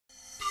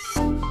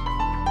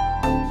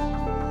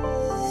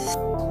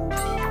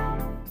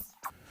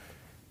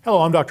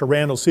Hello, I'm Dr.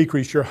 Randall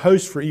Secreest, your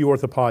host for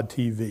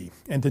Eorthopodtv.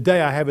 And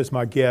today I have as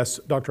my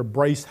guest Dr.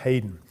 Brace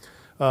Hayden.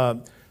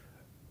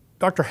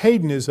 Dr.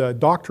 Hayden is a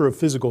doctor of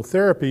physical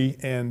therapy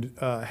and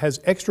has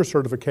extra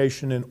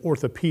certification in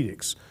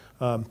orthopedics.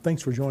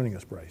 Thanks for joining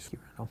us, Brace. Thank you,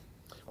 Randall.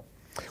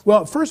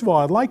 Well, first of all,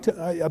 I'd like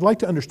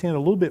to understand a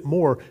little bit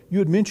more. You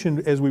had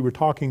mentioned as we were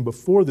talking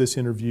before this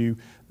interview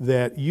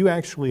that you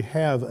actually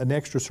have an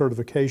extra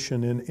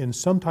certification in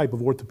some type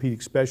of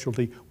orthopedic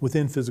specialty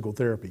within physical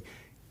therapy.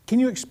 Can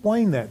you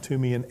explain that to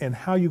me and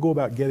how you go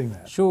about getting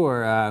that?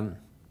 Sure.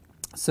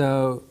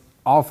 So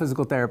all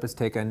physical therapists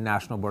take a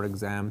national board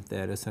exam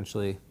that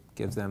essentially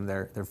gives them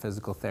their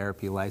physical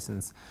therapy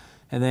license.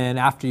 And then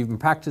after you've been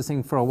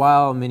practicing for a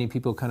while, many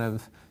people kind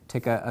of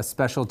take a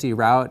specialty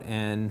route,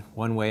 and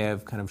one way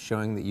of kind of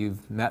showing that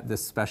you've met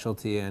this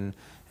specialty and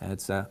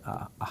it's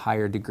a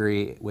higher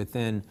degree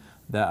within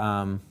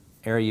the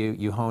area,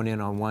 you hone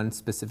in on one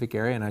specific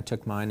area, and I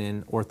took mine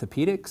in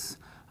orthopedics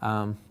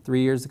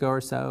 3 years ago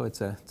or so. It's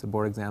a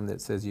board exam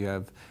that says you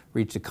have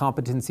reached a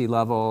competency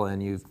level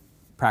and you've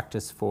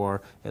practiced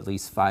for at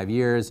least 5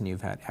 years and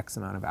you've had X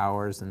amount of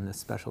hours in this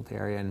specialty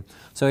area. And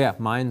so yeah,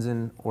 mine's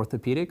in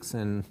orthopedics,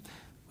 and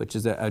which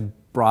is a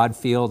broad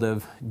field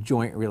of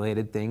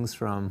joint-related things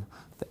from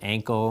the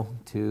ankle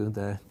to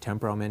the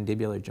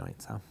temporomandibular joint.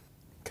 So.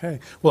 Okay.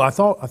 Well, I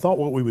thought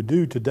what we would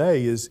do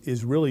today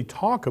is really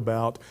talk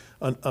about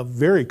a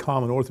very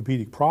common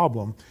orthopedic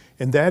problem,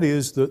 and that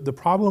is the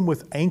problem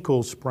with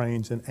ankle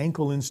sprains and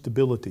ankle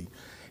instability.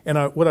 And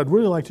what I'd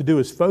really like to do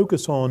is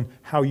focus on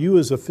how you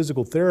as a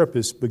physical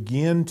therapist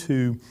begin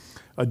to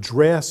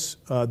address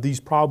these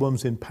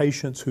problems in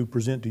patients who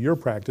present to your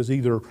practice,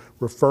 either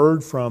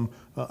referred from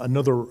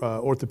another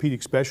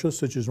orthopedic specialist,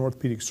 such as an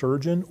orthopedic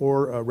surgeon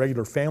or a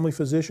regular family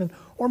physician,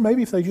 or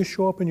maybe if they just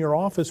show up in your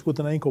office with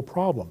an ankle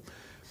problem.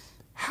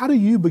 How do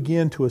you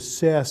begin to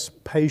assess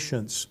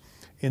patients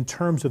in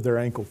terms of their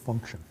ankle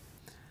function?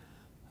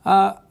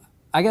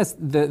 I guess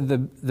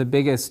the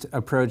biggest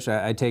approach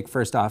I take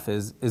first off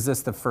is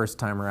this the first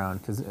time around?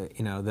 Because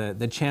you know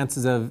the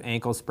chances of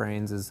ankle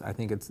sprains is, I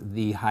think it's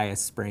the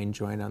highest sprain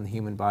joint on the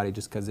human body,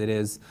 just because it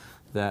is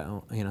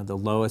the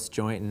lowest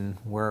joint, and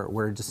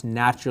we're just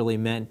naturally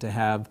meant to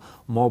have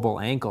mobile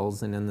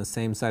ankles. And in the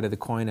same side of the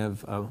coin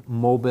of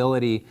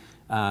mobility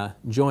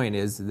joint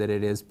is that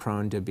it is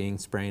prone to being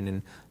sprained,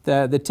 and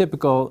the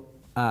typical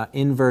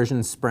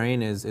inversion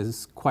sprain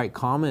is quite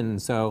common.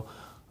 So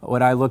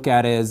what I look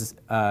at is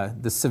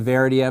the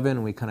severity of it,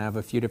 and we kind of have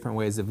a few different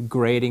ways of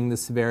grading the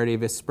severity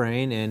of a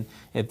sprain. And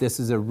if this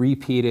is a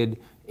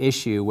repeated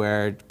issue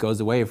where it goes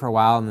away for a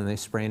while and then they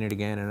sprain it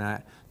again,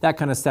 and that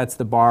kind of sets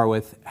the bar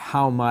with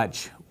how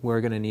much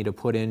we're going to need to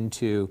put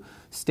into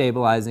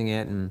stabilizing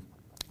it and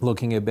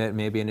looking a bit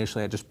maybe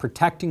initially at just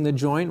protecting the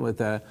joint with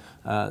the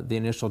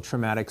initial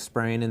traumatic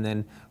sprain, and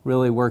then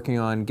really working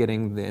on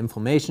getting the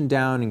inflammation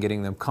down and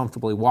getting them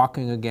comfortably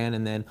walking again.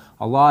 And then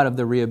a lot of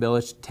the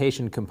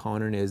rehabilitation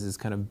component is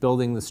kind of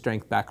building the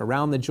strength back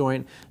around the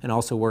joint, and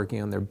also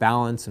working on their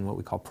balance and what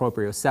we call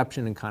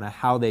proprioception, and kind of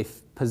how they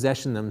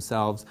position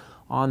themselves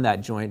on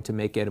that joint to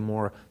make it a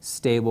more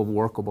stable,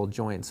 workable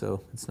joint, so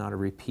it's not a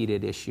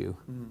repeated issue.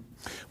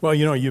 Well,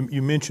 you know,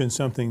 you mentioned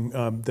something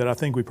that I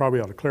think we probably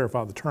ought to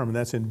clarify the term, and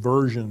that's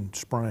inversion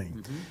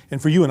sprain. And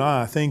for you and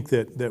I think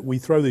that we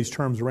throw these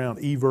terms around,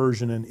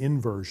 eversion and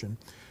inversion.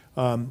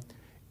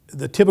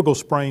 The typical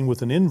sprain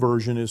with an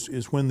inversion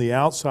is when the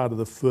outside of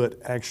the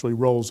foot actually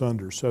rolls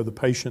under. So the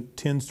patient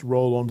tends to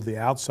roll onto the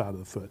outside of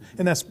the foot.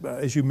 And that's,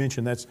 as you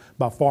mentioned, that's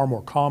by far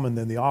more common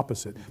than the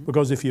opposite.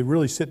 Because if you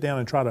really sit down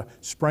and try to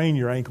sprain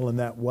your ankle in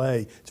that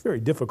way, it's very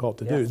difficult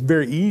to do. It's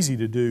very easy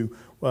to do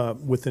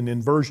with an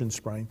inversion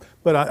sprain.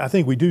 But I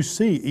think we do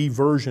see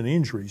eversion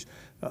injuries.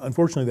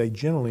 Unfortunately, they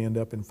generally end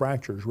up in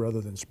fractures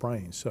rather than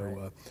sprains.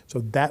 So, so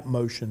that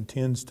motion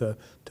tends to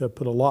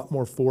put a lot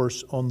more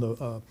force on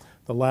the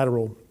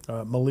lateral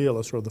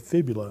malleolus or the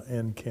fibula,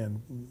 and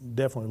can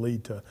definitely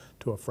lead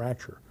to a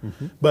fracture.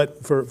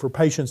 But for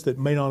patients that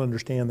may not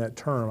understand that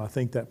term, I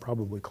think that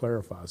probably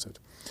clarifies it.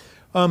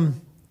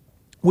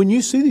 When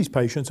you see these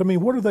patients, I mean,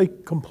 what are they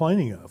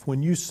complaining of?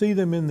 When you see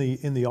them in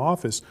the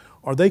office,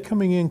 are they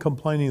coming in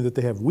complaining that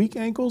they have weak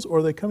ankles, or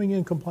are they coming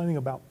in complaining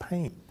about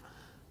pain?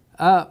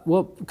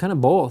 Well, kind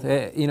of both.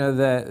 You know,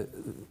 the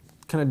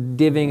kind of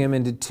divvying them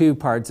into two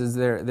parts is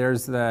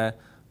there's the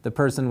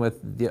person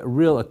with the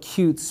real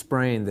acute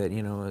sprain that,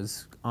 you know,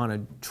 is on a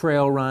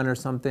trail run or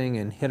something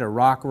and hit a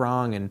rock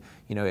wrong, and,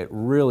 you know, it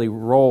really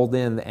rolled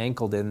in, the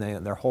ankle did,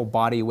 and their whole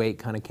body weight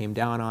kind of came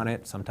down on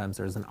it. Sometimes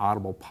there's an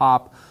audible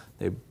pop,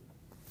 they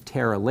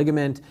tear a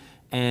ligament,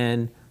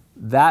 and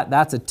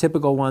that's a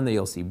typical one that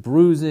you'll see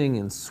bruising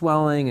and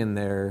swelling, and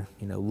they're,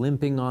 you know,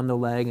 limping on the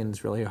leg, and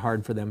it's really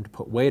hard for them to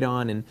put weight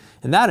on. And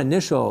in that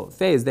initial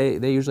phase, they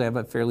usually have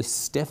a fairly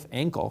stiff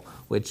ankle,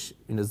 which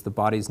is the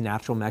body's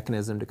natural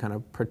mechanism to kind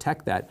of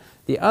protect that.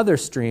 The other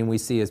stream we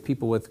see is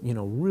people with, you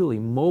know, really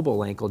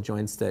mobile ankle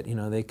joints that, you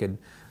know, they could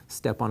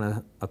step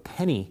on a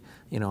penny,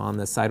 you know, on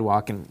the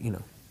sidewalk and, you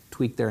know,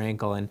 tweak their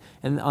ankle.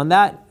 And on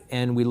that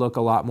end, we look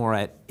a lot more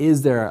at,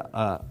 is there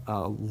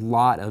a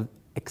lot of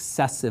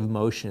excessive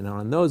motion. And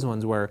on those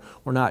ones where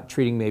we're not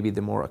treating maybe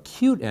the more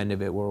acute end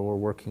of it, where we're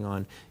working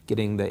on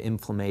getting the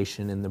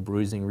inflammation and the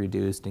bruising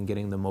reduced and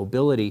getting the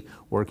mobility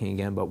working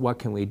again, but what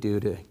can we do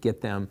to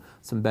get them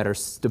some better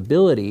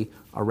stability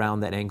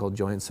around that ankle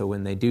joint, so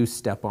when they do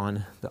step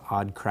on the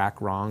odd crack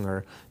wrong,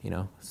 or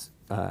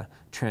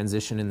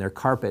transition in their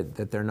carpet,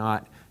 that they're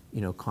not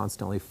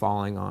constantly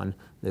falling on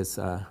this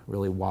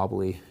really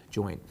wobbly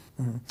joint.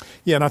 Mm-hmm.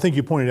 Yeah, and I think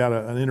you pointed out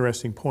an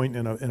interesting point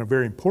and a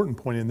very important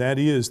point, and that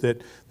is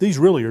that these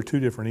really are two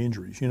different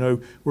injuries. We're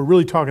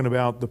really talking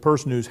about the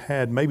person who's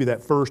had maybe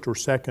that first or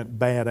second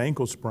bad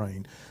ankle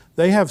sprain.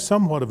 They have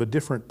somewhat of a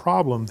different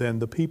problem than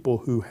the people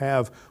who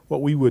have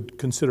what we would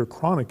consider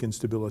chronic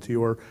instability,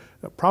 or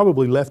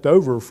probably left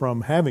over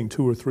from having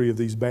 2 or 3 of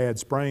these bad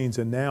sprains,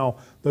 and now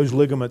those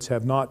ligaments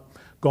have not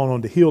gone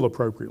on to heal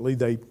appropriately.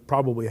 They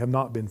probably have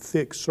not been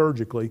fixed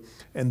surgically,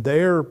 and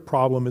their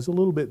problem is a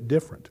little bit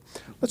different.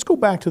 Let's go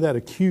back to that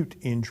acute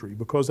injury,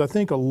 because I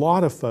think a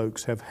lot of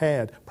folks have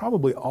had,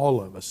 probably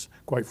all of us,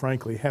 quite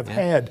frankly, have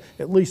had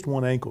at least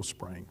one ankle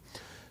sprain.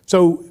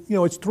 So,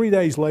 it's 3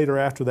 days later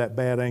after that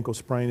bad ankle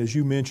sprain. As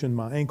you mentioned,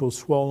 my ankle's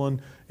swollen,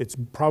 it's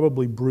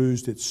probably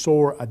bruised, it's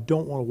sore, I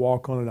don't want to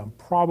walk on it, I'm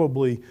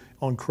probably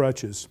on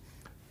crutches.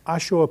 I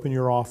show up in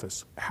your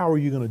office. How are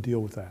you going to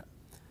deal with that?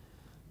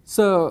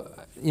 So,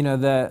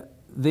 the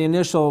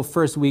initial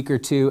first week or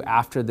two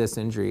after this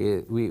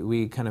injury,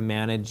 we kind of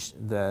manage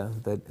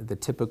the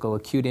typical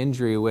acute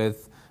injury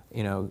with,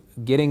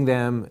 getting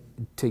them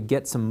to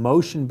get some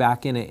motion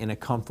back in a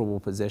comfortable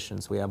position.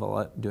 So we have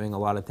doing a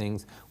lot of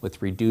things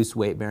with reduced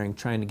weight bearing,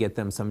 trying to get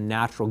them some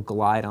natural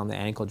glide on the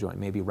ankle joint,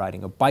 maybe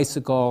riding a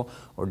bicycle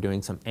or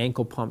doing some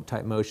ankle pump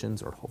type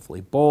motions, or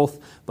hopefully both,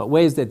 but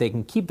ways that they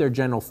can keep their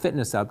general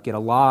fitness up, get a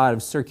lot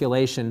of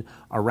circulation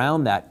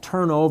around that,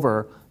 turn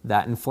over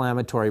that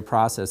inflammatory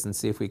process, and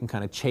see if we can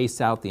kind of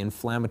chase out the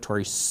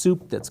inflammatory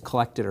soup that's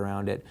collected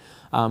around it.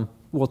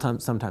 We'll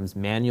sometimes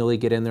manually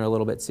get in there a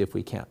little bit, see if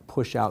we can't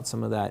push out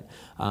some of that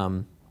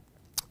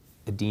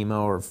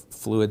edema or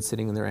fluid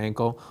sitting in their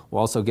ankle.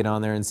 We'll also get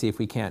on there and see if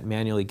we can't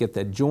manually get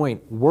the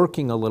joint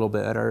working a little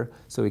bit better,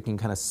 so we can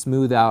kind of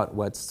smooth out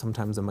what's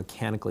sometimes a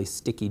mechanically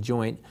sticky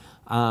joint.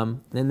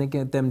 Then they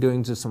get them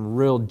doing just some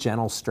real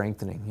gentle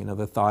strengthening.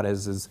 The thought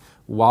is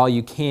while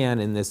you can,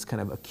 in this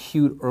kind of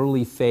acute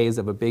early phase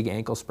of a big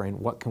ankle sprain,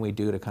 what can we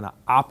do to kind of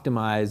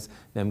optimize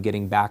them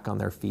getting back on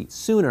their feet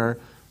sooner,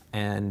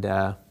 and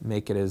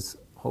make it as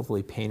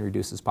hopefully pain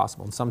reduced as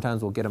possible. And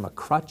sometimes we'll get them a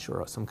crutch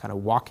or some kind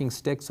of walking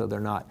stick, so they're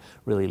not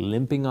really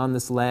limping on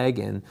this leg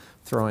and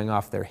throwing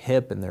off their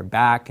hip and their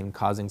back and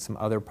causing some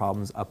other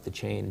problems up the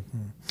chain.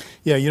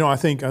 Yeah, I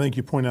think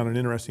you point out an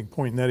interesting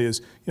point, and that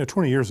is,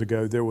 20 years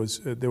ago there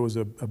was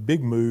a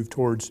big move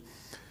towards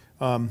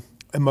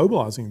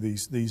immobilizing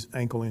these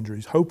ankle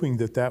injuries, hoping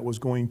that was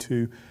going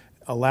to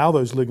allow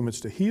those ligaments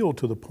to heal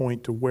to the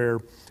point to where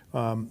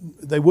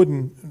it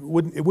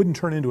wouldn't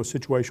turn into a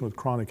situation with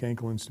chronic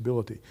ankle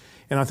instability.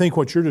 And I think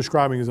what you're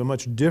describing is a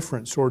much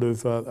different sort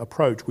of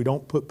approach. We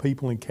don't put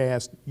people in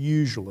cast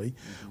usually.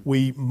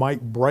 We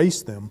might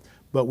brace them,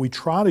 but we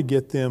try to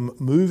get them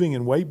moving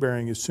and weight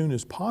bearing as soon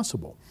as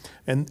possible.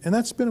 And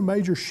that's been a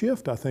major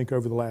shift, I think,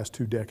 over the last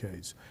 2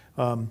 decades.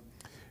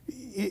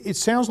 It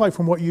sounds like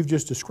from what you've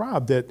just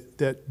described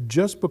that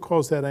just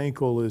because that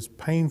ankle is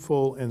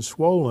painful and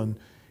swollen,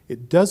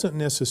 it doesn't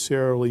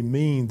necessarily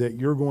mean that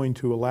you're going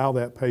to allow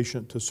that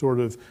patient to sort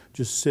of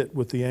just sit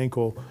with the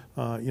ankle,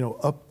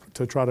 up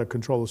to try to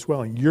control the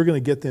swelling. You're going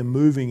to get them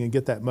moving and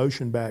get that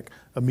motion back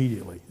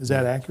immediately. Is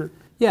that accurate?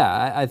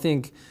 Yeah, I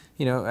think,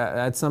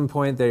 at some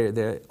point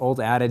the old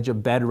adage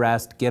of bed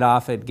rest, get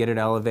off it, get it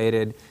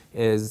elevated,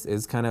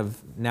 is kind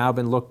of now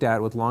been looked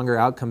at with longer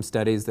outcome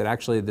studies, that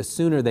actually the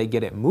sooner they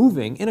get it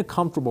moving in a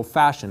comfortable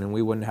fashion, and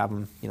we wouldn't have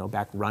them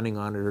back running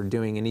on it or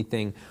doing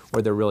anything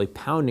where they're really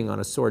pounding on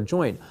a sore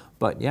joint,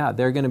 but yeah,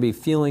 they're going to be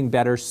feeling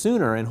better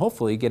sooner and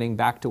hopefully getting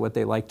back to what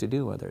they like to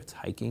do, whether it's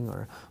hiking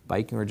or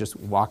biking or just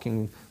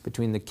walking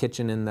between the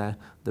kitchen and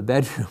the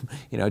bedroom.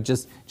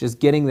 Just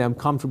getting them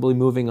comfortably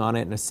moving on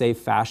it in a safe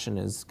fashion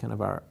is kind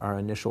of our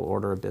initial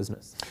order of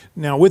business.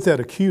 Now, with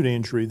that acute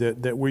injury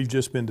that we've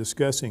just been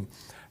discussing,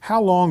 how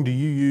long do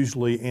you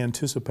usually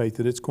anticipate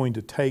that it's going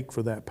to take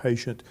for that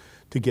patient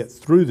to get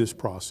through this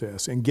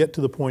process and get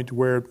to the point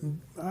where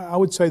I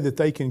would say that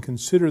they can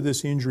consider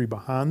this injury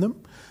behind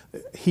them,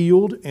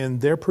 healed, and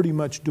they're pretty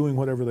much doing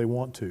whatever they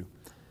want to?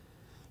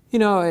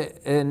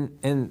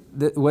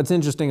 What's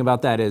interesting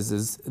about that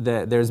is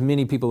that there's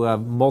many people who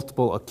have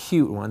multiple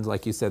acute ones.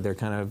 Like you said, they're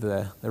kind of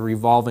the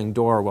revolving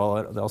door.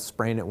 Well, they'll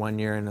sprain it one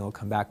year and it'll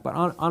come back. But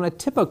on a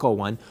typical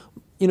one,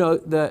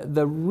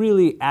 the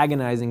really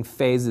agonizing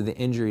phase of the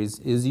injuries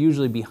is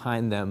usually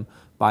behind them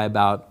by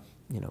about,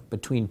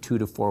 between 2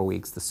 to 4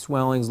 weeks. The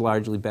swelling's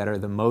largely better,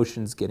 the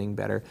motion's getting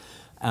better,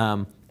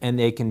 and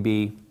they can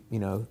be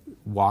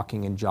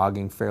walking and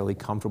jogging fairly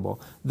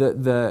comfortable.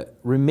 The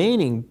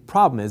remaining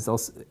problem is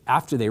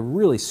after they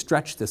really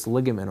stretch this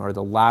ligament or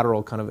the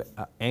lateral kind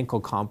of ankle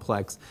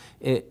complex,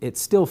 it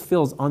still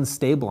feels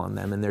unstable on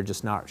them, and they're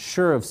just not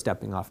sure of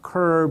stepping off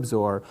curbs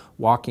or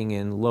walking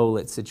in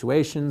low-lit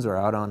situations or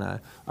out on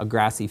a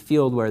grassy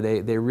field where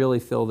they really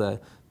feel the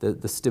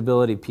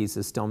stability piece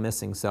is still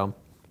missing. So,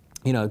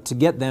 to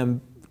get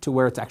them to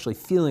where it's actually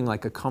feeling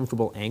like a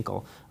comfortable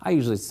ankle, I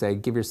usually say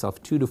give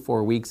yourself 2 to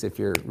 4 weeks if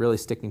you're really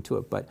sticking to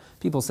it. But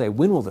people say,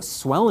 when will the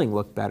swelling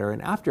look better? And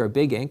after a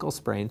big ankle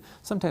sprain,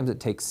 sometimes it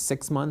takes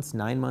 6 months,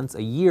 9 months,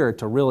 a year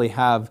to really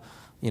have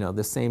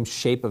the same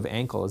shape of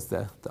ankle as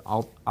the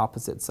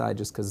opposite side,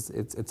 just because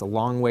it's a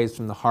long ways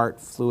from the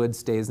heart, fluid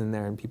stays in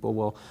there, and people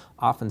will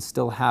often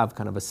still have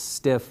kind of a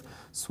stiff,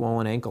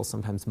 swollen ankle,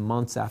 sometimes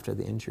months after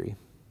the injury.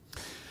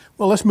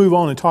 Well, let's move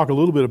on and talk a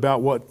little bit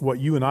about what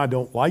you and I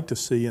don't like to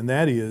see, and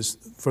that is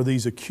for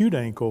these acute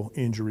ankle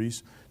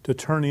injuries to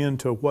turn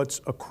into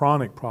what's a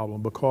chronic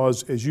problem,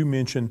 because as you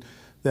mentioned,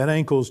 that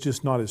ankle is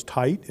just not as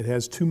tight. It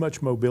has too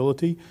much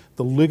mobility.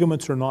 The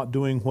ligaments are not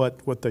doing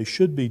what they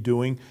should be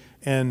doing,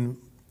 and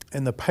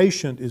the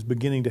patient is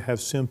beginning to have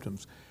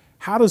symptoms.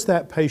 How does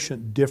that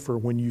patient differ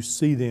when you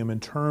see them in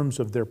terms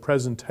of their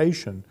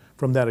presentation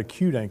from that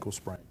acute ankle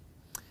sprain?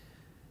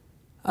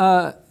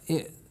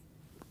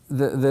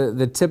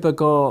 The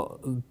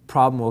typical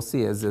problem we'll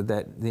see is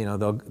that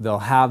they'll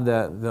have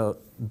the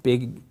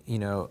big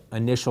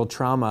initial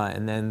trauma,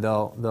 and then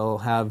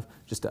they'll have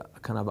just a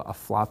kind of a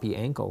floppy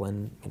ankle,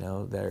 and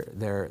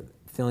they're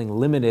feeling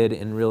limited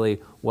in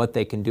really what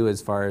they can do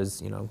as far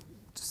as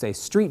say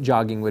street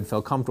jogging would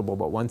feel comfortable,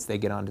 but once they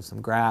get onto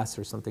some grass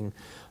or something,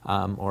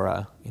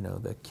 or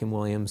the Kim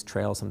Williams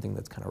Trail, something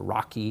that's kind of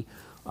rocky,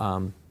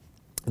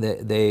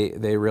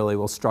 they really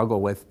will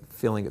struggle with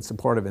feeling it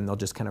supportive, and they'll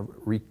just kind of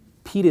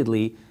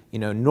repeatedly,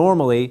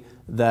 normally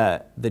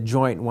the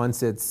joint,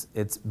 once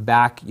it's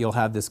back, you'll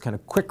have this kind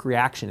of quick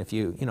reaction. If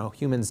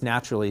humans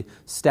naturally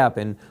step,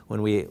 and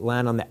when we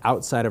land on the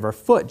outside of our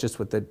foot, just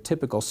with the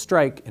typical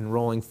strike and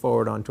rolling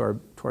forward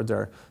towards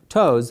our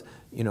toes,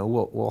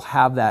 we'll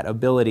have that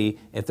ability.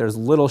 If there's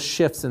little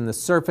shifts in the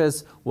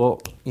surface,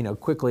 we'll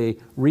quickly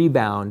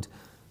rebound.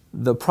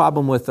 The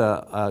problem with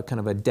a kind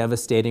of a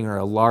devastating or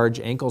a large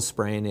ankle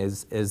sprain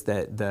is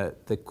that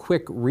the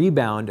quick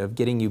rebound of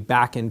getting you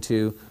back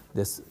into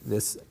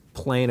this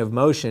plane of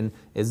motion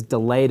is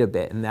delayed a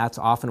bit, and that's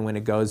often when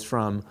it goes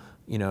from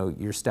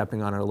you're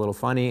stepping on it a little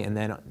funny, and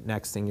then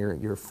next thing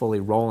you're fully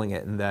rolling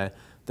it, and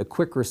the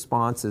quick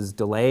response is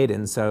delayed.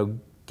 And so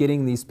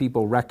getting these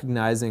people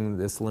recognizing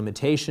this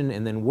limitation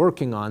and then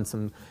working on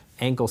some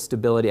ankle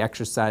stability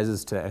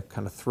exercises to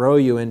kind of throw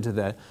you into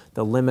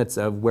the limits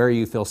of where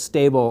you feel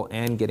stable,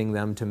 and getting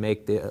them to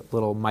make the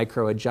little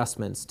micro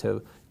adjustments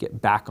to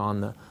get back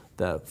on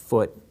the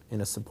foot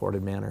in a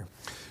supported manner.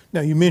 Now,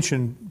 you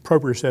mentioned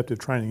proprioceptive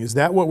training. Is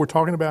that what we're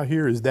talking about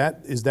here? Is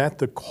that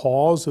the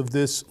cause of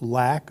this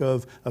lack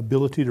of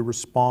ability to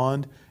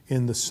respond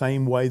in the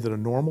same way that a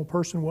normal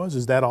person was?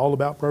 Is that all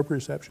about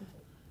proprioception?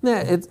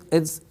 Yeah,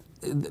 it's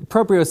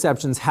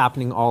proprioception's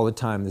happening all the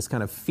time, this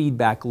kind of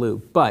feedback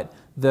loop. But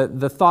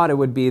the thought it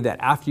would be that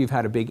after you've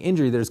had a big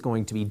injury, there's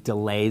going to be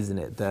delays in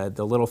it.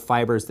 The little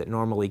fibers that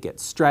normally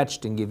get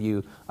stretched and give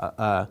you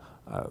a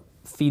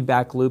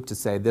feedback loop to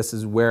say this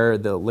is where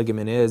the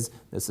ligament is,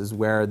 this is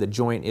where the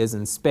joint is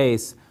in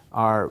space,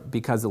 are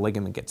because the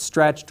ligament gets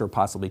stretched or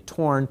possibly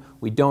torn.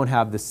 We don't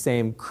have the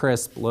same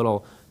crisp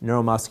little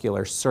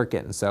neuromuscular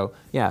circuit. And so,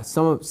 yeah,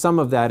 some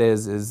of that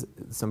is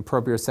some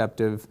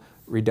proprioceptive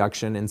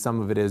reduction, and some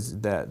of it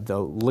is that the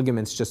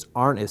ligaments just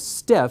aren't as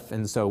stiff,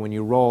 and so when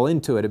you roll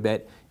into it a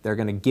bit, they're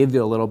going to give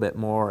you a little bit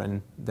more,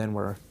 and then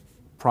we're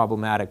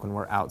problematic when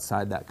we're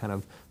outside that kind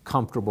of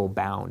comfortable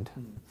bound.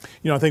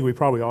 I think we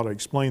probably ought to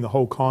explain the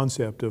whole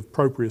concept of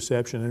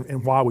proprioception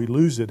and why we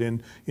lose it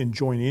in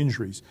joint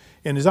injuries.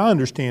 And as I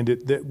understand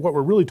it, that what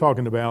we're really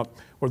talking about,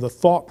 or the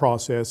thought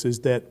process, is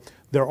that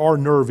there are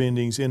nerve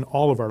endings in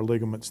all of our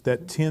ligaments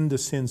that tend to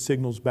send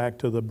signals back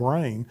to the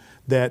brain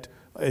that,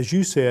 as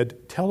you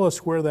said, tell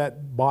us where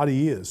that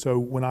body is. So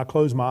when I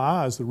close my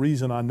eyes, the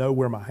reason I know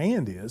where my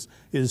hand is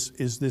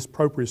this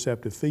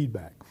proprioceptive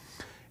feedback.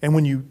 And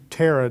when you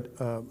tear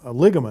a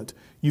ligament,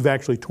 you've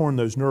actually torn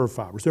those nerve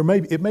fibers.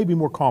 It may be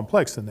more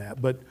complex than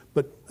that, but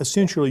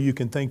essentially you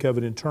can think of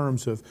it in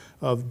terms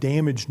of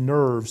damaged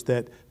nerves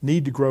that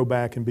need to grow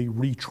back and be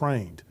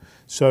retrained.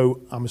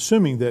 So I'm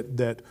assuming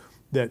that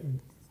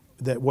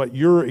what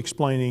you're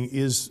explaining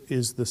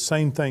is the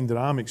same thing that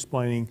I'm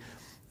explaining,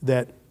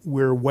 that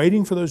we're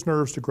waiting for those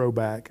nerves to grow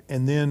back,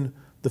 and then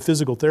the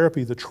physical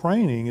therapy, the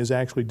training, is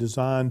actually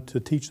designed to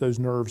teach those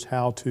nerves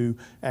how to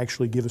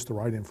actually give us the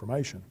right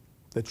information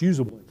that's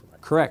usable information.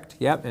 Correct,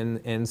 yep,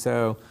 and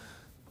so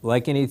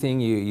like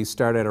anything, you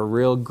start at a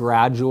real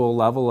gradual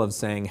level of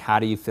saying, how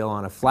do you feel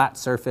on a flat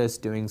surface,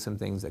 doing some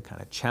things that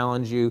kind of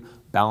challenge you,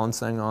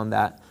 balancing on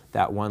that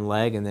one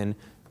leg, and then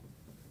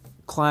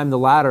climb the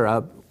ladder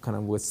up kind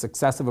of with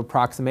successive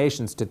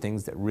approximations to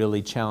things that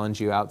really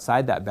challenge you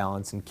outside that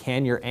balance. And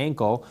can your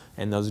ankle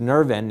and those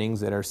nerve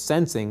endings that are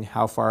sensing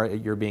how far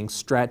you're being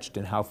stretched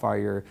and how far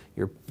you're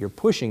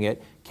pushing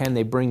it, can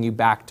they bring you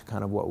back to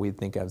kind of what we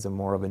think of as a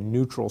more of a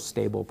neutral,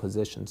 stable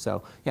position?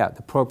 So yeah,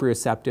 the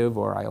proprioceptive,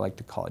 or I like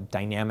to call it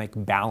dynamic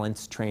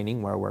balance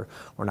training, where we're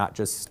not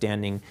just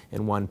standing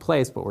in one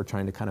place, but we're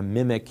trying to kind of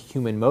mimic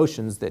human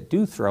motions that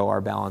do throw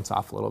our balance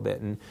off a little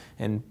bit,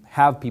 and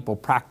have people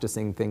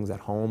practicing things at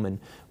home and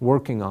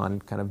working on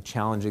kind of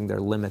challenging their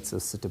limits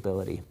of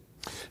stability.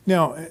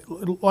 Now,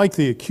 like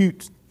the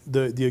acute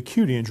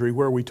injury,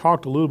 where we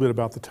talked a little bit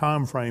about the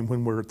time frame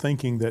when we're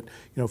thinking that,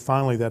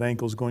 finally that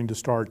ankle is going to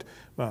start,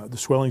 the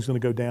swelling's going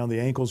to go down, the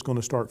ankle's going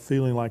to start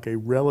feeling like a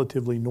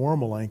relatively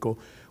normal ankle.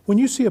 When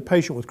you see a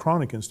patient with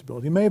chronic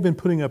instability, may have been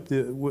putting up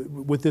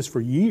with this for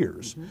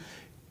years,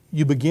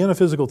 you begin a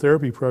physical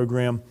therapy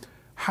program,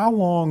 how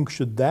long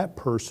should that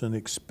person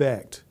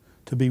expect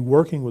to be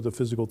working with a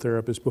physical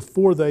therapist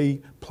before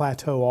they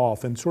plateau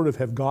off and sort of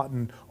have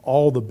gotten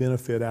all the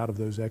benefit out of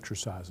those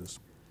exercises?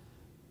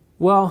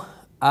 Well,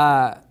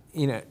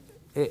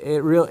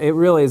 it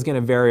really is going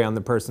to vary on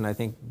the person. I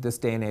think this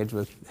day and age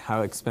with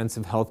how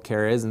expensive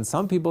healthcare is, and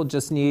some people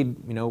just need,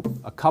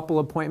 a couple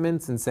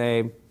appointments and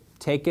say,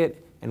 take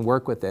it and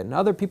work with it. And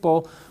other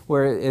people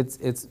where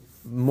it's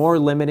more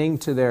limiting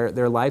to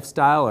their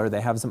lifestyle, or they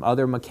have some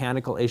other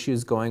mechanical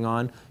issues going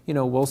on,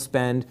 we'll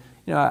spend,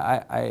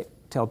 I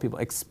tell people,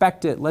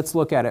 expect it, let's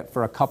look at it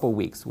for a couple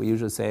weeks. We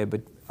usually say,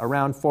 but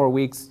around 4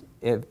 weeks,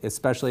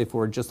 especially if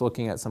we're just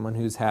looking at someone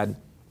who's had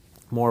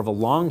more of a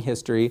long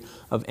history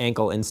of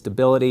ankle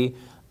instability.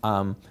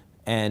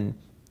 And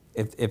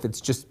if it's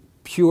just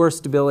pure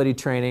stability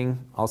training,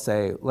 I'll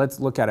say, let's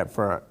look at it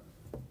for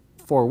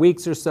 4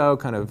 weeks or so,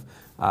 kind of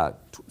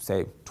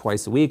say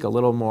twice a week, a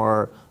little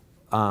more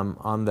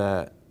on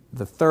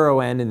the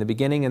thorough end in the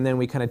beginning, and then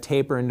we kind of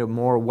taper into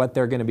more what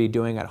they're going to be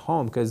doing at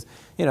home. Because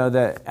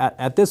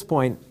at this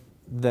point,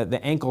 the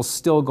ankle's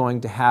still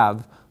going to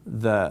have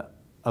the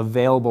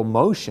available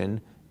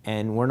motion,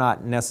 and we're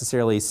not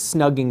necessarily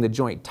snugging the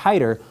joint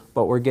tighter,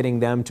 but we're getting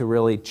them to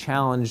really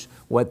challenge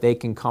what they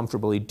can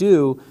comfortably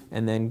do,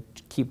 and then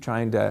keep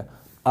trying to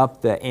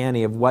up the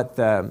ante of what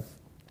the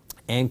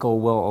ankle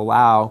will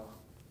allow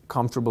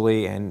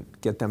comfortably and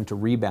get them to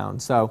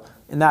rebound. So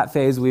in that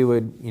phase, we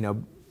would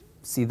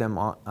see them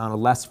on a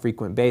less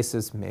frequent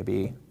basis,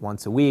 maybe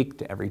once a week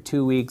to every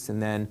 2 weeks,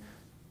 and then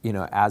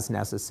as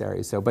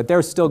necessary. So, but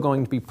they're still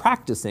going to be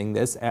practicing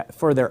this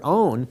for their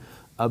own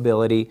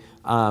ability.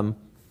 I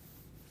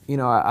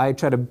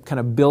try to kind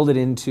of build it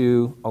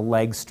into a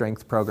leg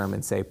strength program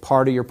and say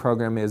part of your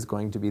program is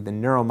going to be the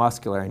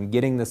neuromuscular and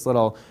getting this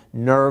little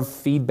nerve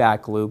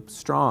feedback loop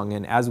strong.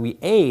 And as we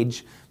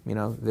age,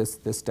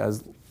 this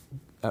does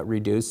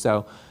reduce.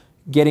 So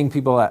getting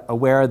people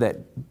aware that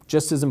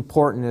just as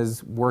important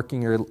as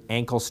working your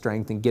ankle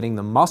strength and getting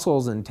the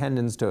muscles and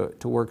tendons to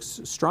work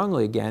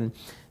strongly again,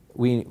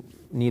 we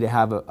need to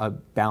have a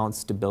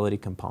balanced stability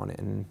component.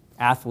 And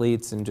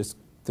athletes and just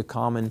the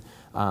common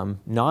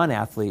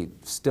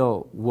non-athlete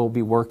still will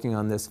be working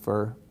on this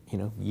for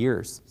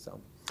years.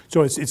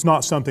 So it's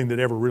not something that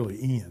ever really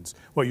ends.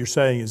 What you're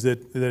saying is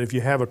that if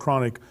you have a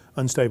chronic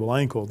unstable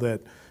ankle,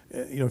 that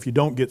if you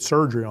don't get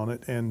surgery on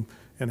it and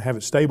have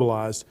it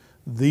stabilized,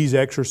 these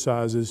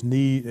exercises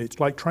it's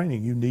like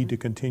training. You need to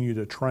continue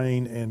to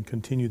train and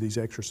continue these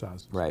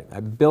exercises. Right. I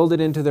build it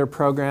into their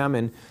program,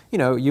 and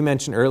you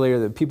mentioned earlier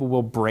that people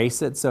will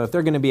brace it. So if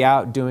they're going to be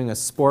out doing a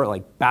sport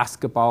like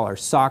basketball or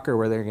soccer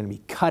where they're going to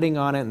be cutting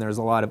on it and there's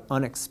a lot of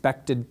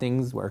unexpected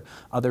things where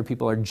other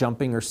people are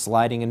jumping or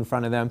sliding in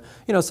front of them,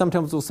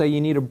 sometimes we'll say you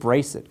need to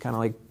brace it, kind of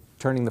like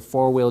turning the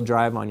four-wheel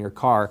drive on your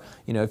car.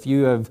 If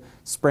you have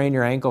sprained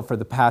your ankle for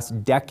the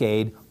past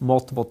decade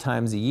multiple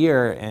times a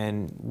year,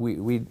 and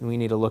we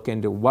need to look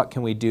into what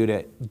can we do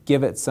to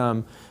give it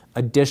some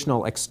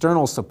additional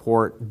external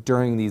support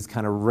during these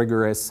kind of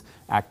rigorous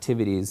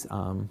activities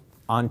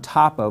on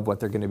top of what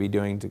they're going to be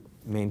doing to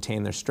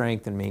maintain their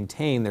strength and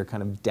maintain their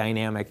kind of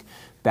dynamic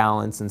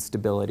balance and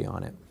stability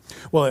on it.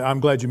 Well, I'm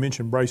glad you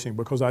mentioned bracing,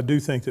 because I do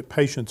think that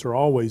patients are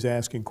always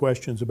asking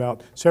questions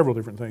about several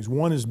different things.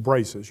 One is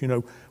braces.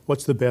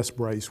 What's the best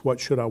brace? What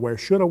should I wear?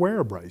 Should I wear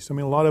a brace? I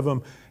mean, a lot of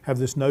them have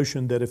this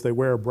notion that if they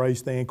wear a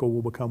brace, the ankle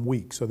will become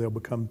weak, so they'll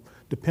become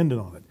dependent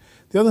on it.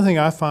 The other thing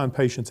I find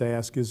patients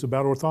ask is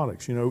about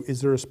orthotics. Is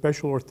there a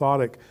special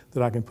orthotic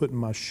that I can put in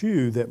my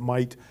shoe that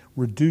might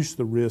reduce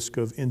the risk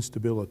of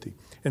instability?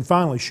 And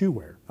finally, shoe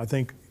wear. I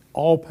think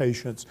all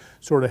patients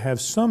sort of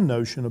have some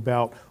notion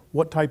about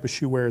what type of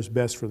shoe wear is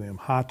best for them,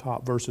 high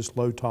top versus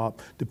low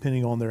top,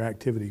 depending on their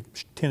activity,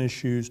 tennis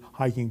shoes,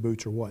 hiking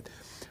boots, or what.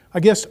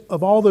 I guess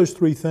of all those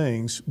three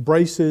things,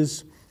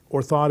 braces,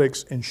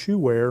 orthotics, and shoe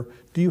wear,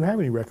 do you have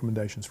any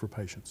recommendations for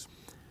patients?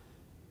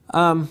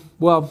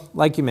 Well,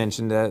 like you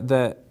mentioned,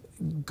 the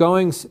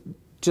going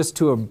just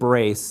to a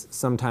brace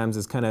sometimes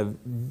is kind of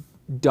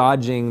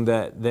dodging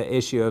the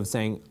issue of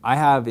saying, I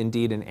have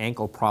indeed an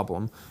ankle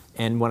problem,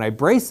 and when I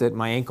brace it,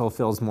 my ankle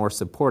feels more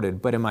supported.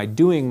 But am I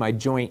doing my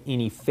joint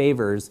any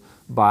favors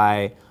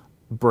by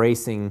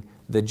bracing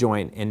the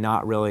joint and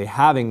not really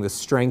having the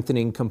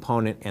strengthening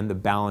component and the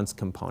balance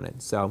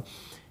component. So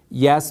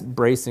yes,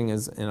 bracing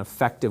is an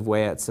effective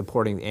way at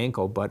supporting the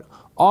ankle, but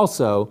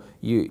also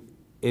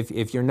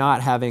if you're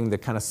not having the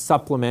kind of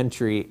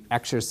supplementary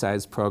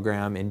exercise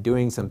program and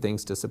doing some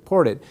things to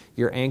support it,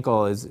 your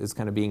ankle is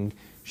kind of being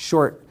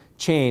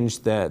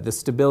short-changed the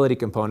stability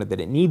component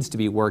that it needs to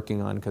be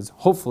working on, because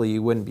hopefully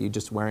you wouldn't be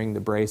just wearing the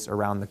brace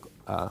around the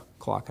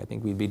clock. I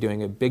think we'd be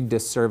doing a big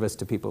disservice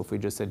to people if we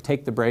just said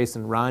take the brace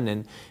and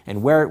run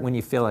and wear it when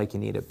you feel like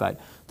you need it. But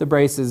the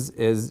brace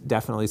is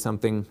definitely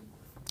something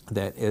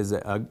that is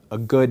a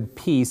good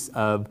piece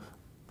of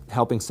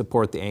helping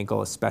support the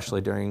ankle,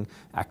 especially during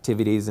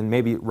activities, and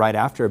maybe right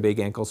after a big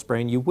ankle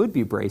sprain, you would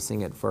be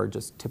bracing it for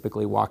just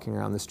typically walking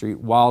around the street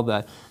while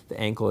the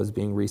ankle is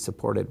being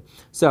resupported.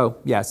 So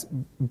yes,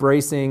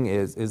 bracing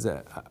is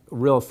a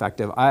real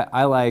effective.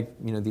 I like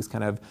these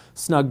kind of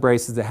snug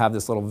braces that have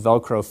this little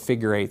Velcro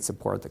figure 8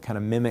 support that kind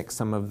of mimics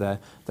some of the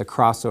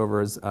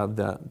crossovers of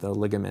the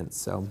ligaments.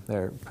 So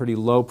they're pretty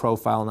low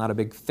profile, not a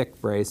big thick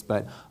brace,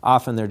 but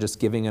often they're just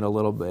giving it a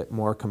little bit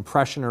more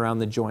compression around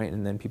the joint,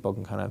 and then people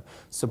can kind of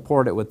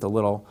support it with the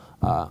little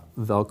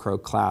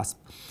Velcro clasp.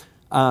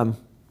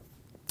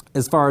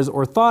 As far as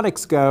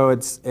orthotics go,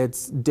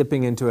 it's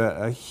dipping into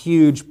a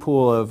huge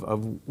pool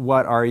of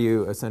what are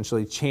you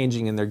essentially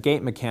changing in their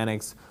gait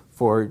mechanics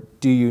for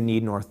do you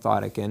need an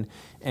orthotic.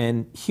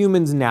 And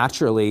humans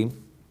naturally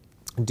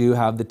do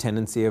have the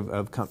tendency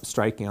of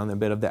striking on a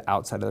bit of the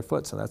outside of their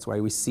foot. So that's why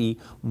we see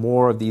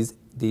more of these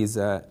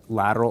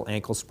lateral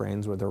ankle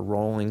sprains where they're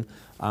rolling,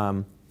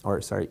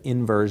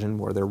 inversion,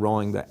 where they're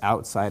rolling the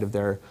outside of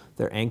their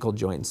ankle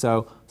joint.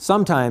 So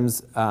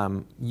sometimes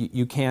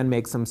you can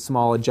make some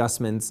small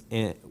adjustments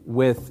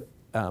with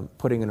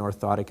putting an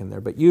orthotic in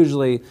there, but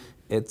usually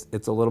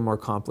it's a little more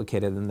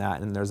complicated than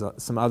that, and there's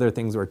some other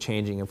things we're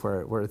changing if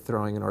we're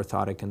throwing an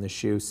orthotic in the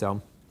shoe.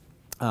 So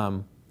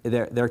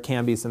there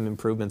can be some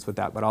improvements with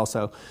that, but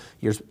also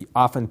you're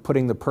often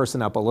putting the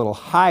person up a little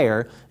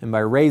higher, and by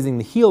raising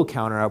the heel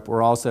counter up,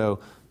 we're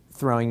also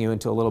throwing you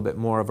into a little bit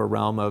more of a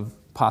realm of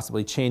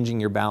possibly changing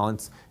your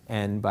balance.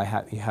 And by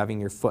having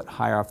your foot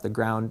higher off the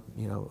ground,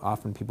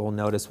 often people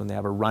notice when they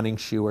have a running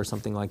shoe or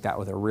something like that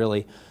with a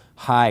really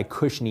high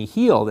cushiony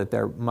heel that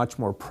they're much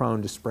more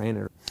prone to sprain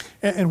it.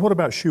 And what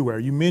about shoe wear?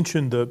 You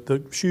mentioned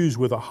the shoes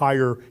with a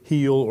higher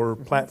heel or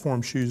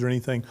platform shoes or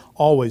anything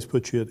always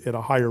put you at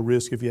a higher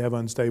risk if you have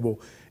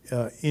unstable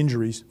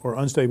injuries or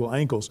unstable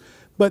ankles.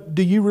 But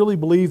do you really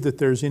believe that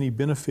there's any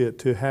benefit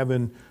to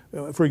having,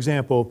 for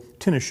example,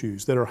 tennis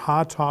shoes that are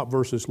high top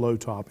versus low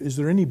top? Is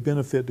there any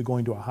benefit to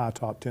going to a high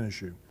top tennis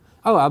shoe?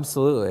 Oh,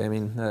 absolutely. I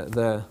mean,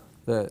 the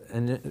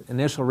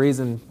initial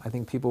reason I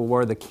think people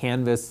wore the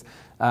canvas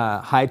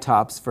high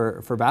tops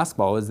for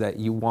basketball is that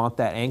you want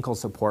that ankle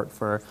support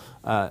for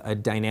a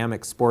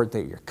dynamic sport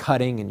that you're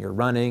cutting and you're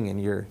running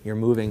and you're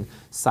moving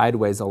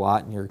sideways a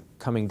lot and you're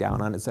coming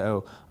down on it.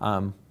 So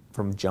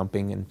from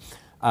jumping,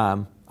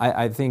 and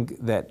I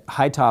think that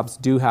high tops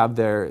do have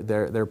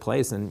their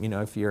place. And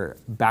if you're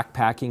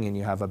backpacking and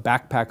you have a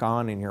backpack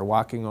on and you're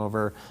walking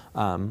over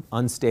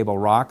unstable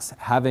rocks,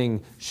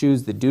 having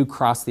shoes that do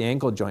cross the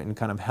ankle joint and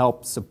kind of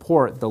help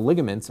support the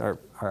ligaments are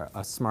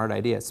a smart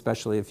idea,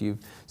 especially if you've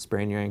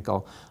sprained your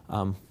ankle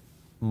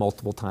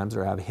multiple times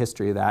or have a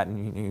history of that,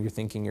 and you're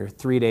thinking you're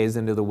 3 days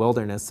into the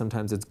wilderness.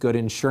 Sometimes it's good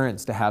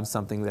insurance to have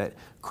something that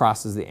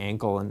crosses the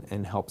ankle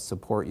and helps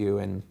support you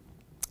and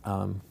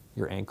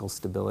your ankle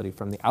stability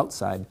from the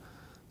outside.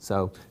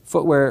 So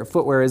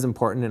footwear is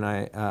important, and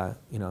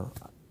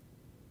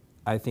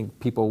I think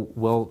people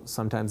will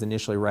sometimes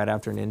initially right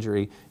after an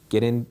injury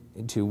get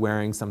into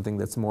wearing something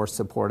that's more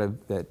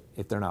supportive, that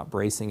if they're not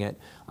bracing it,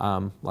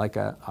 like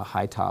a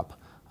high top,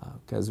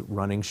 because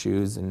running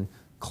shoes and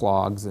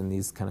clogs and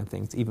these kind of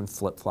things, even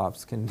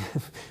flip-flops, can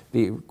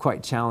be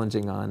quite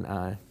challenging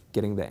on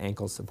getting the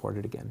ankle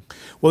supported again.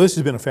 Well, this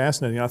has been a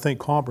fascinating, I think,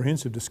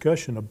 comprehensive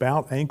discussion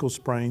about ankle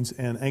sprains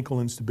and ankle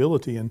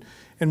instability, and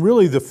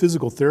really the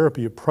physical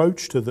therapy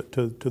approach to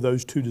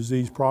those two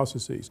disease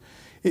processes.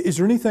 Is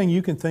there anything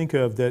you can think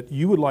of that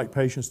you would like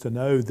patients to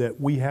know that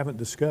we haven't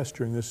discussed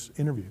during this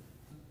interview?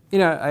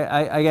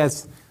 I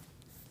guess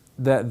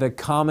the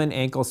common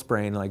ankle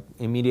sprain, like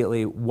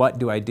immediately, what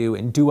do I do,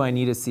 and do I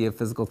need to see a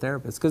physical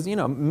therapist? Because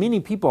many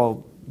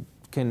people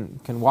can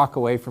walk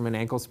away from an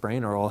ankle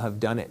sprain or will have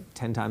done it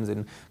 10 times,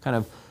 and kind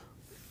of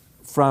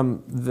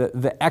from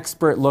the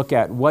expert look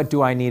at what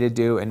do I need to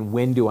do and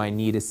when do I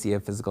need to see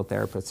a physical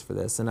therapist for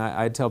this. And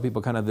I tell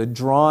people kind of the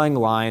drawing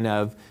line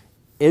of,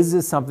 is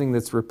this something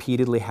that's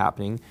repeatedly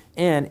happening?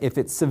 And if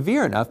it's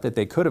severe enough that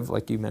they could have,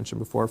 like you mentioned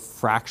before,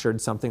 fractured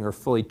something or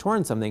fully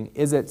torn something,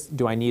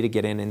 do I need to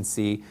get in and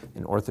see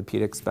an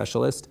orthopedic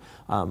specialist,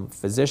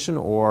 physician,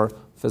 or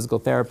physical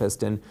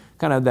therapist? And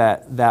kind of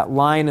that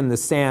line in the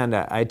sand,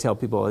 I tell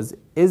people, is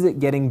it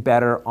getting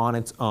better on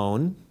its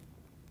own?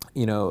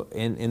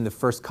 In the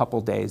first couple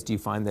days, do you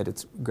find that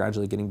it's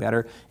gradually getting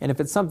better? And if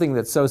it's something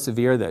that's so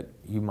severe that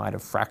you might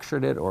have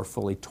fractured it or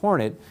fully torn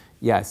it,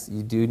 yes,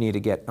 you do need to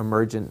get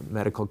emergent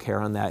medical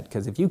care on that,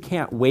 because if you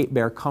can't weight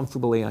bear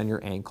comfortably on your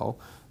ankle,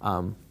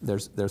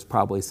 there's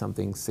probably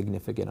something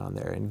significant on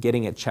there. And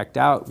getting it checked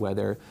out,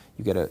 whether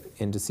you get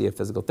in to see a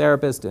physical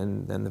therapist,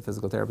 and then the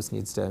physical therapist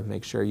needs to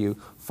make sure you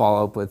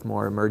follow up with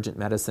more emergent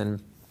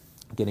medicine,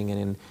 getting in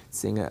and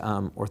seeing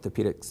an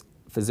orthopedic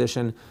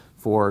physician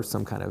for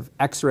some kind of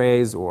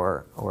x-rays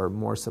or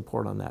more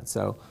support on that.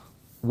 So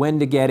when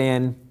to get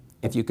in,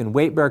 if you can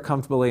weight bear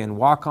comfortably and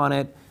walk on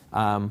it,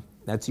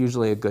 that's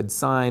usually a good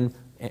sign.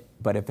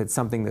 But if it's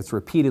something that's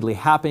repeatedly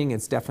happening,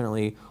 it's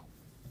definitely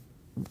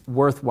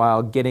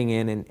worthwhile getting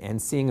in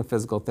and seeing a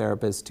physical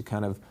therapist to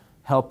kind of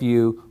help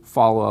you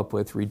follow up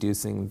with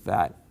reducing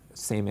that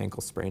same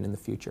ankle sprain in the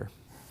future.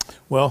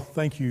 Well,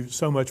 thank you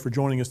so much for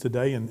joining us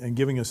today and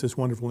giving us this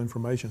wonderful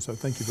information. So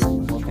thank you very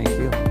much. Well, thank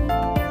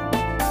you.